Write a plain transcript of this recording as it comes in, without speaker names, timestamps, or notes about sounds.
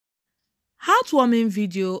Heartwarming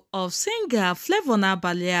video of singer Flavour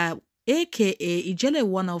aka Ijele,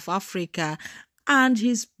 one of Africa, and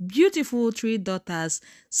his beautiful three daughters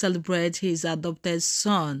celebrate his adopted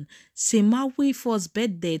son, Semah Werfur's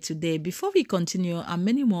birthday today. Before we continue and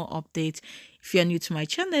many more updates, if you are new to my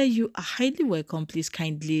channel, you are highly welcome. Please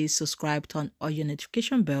kindly subscribe, turn on your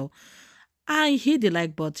notification bell, and hit the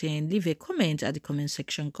like button. Leave a comment at the comment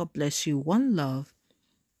section. God bless you. One love.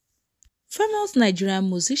 Famous Nigerian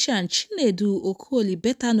musician Chinedu Okoli,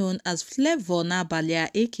 better known as Flavour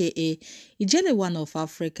aka Ijele, one of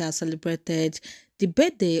Africa, celebrated the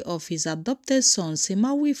birthday of his adopted son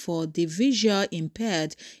Semah Werfur, the visually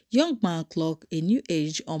impaired young man, clocked a new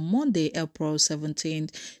age on Monday, April 17,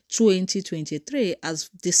 2023, as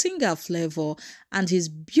the singer Flavour and his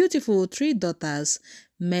beautiful three daughters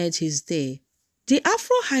made his day. The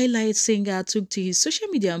Afro highlight singer took to his social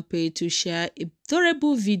media page to share a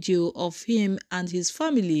adorable video of him and his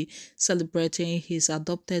family celebrating his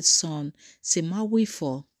adopted son, Semah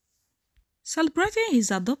Werfur. Celebrating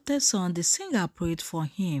his adopted son, the singer prayed for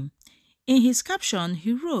him. In his caption,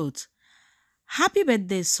 he wrote, "Happy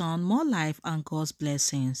birthday, son, more life and God's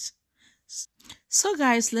blessings." So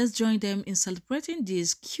guys, let's join them in celebrating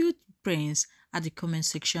this cute prince at the comment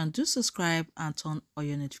section. Do subscribe and turn on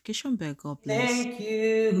your notification bell. God bless. Thank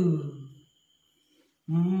you.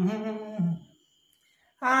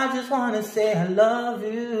 I just want to say I love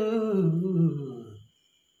you.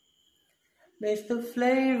 Mr.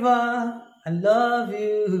 Flavour, I love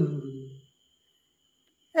you.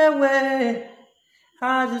 Anyway,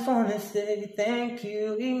 I just want to say thank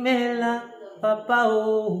you. Ijele, Papa,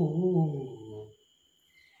 oh.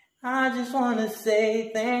 I just want to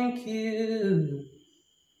say thank you.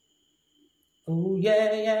 Oh,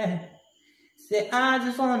 yeah, yeah. Say, I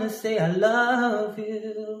just want to say I love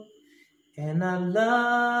you. And I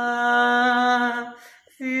love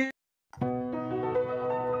you.